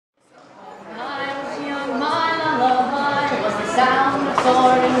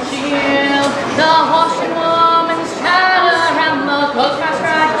sword and shield, the washerwoman's chatter and the cookhouse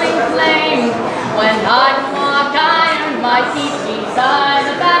crackling flame. When I walk, I earned my keep beside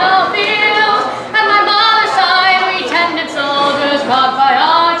the battlefield, and my mother's side we tended soldiers robbed by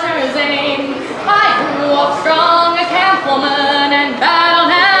archers' aim. I grew up strong, a camp woman, and battled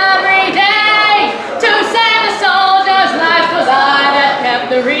every day. To save the soldiers' lives was I that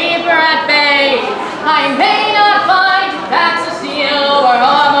kept the reaper at bay. I may not fight backs of steel or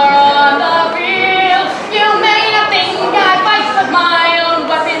armor on the field. You may not think I fight, but my own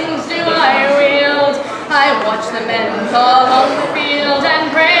weapons do I wield. I watch the men along the field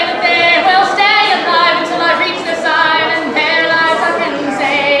and pray that they will stay alive until I reach their side and their lives I can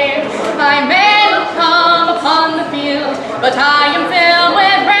save. I may look calm upon the field, but I am filled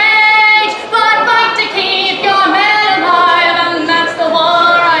with rage. For I fight to keep your men alive, and that's the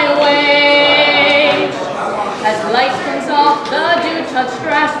war I wage. As light comes off the dew-touched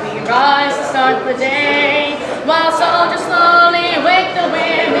grass, we rise to start the day, while soldiers slowly wake the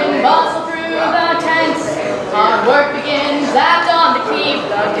women, bustle through the tents. Our work begins at dawn to keep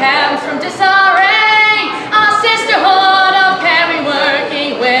the camps from disarray.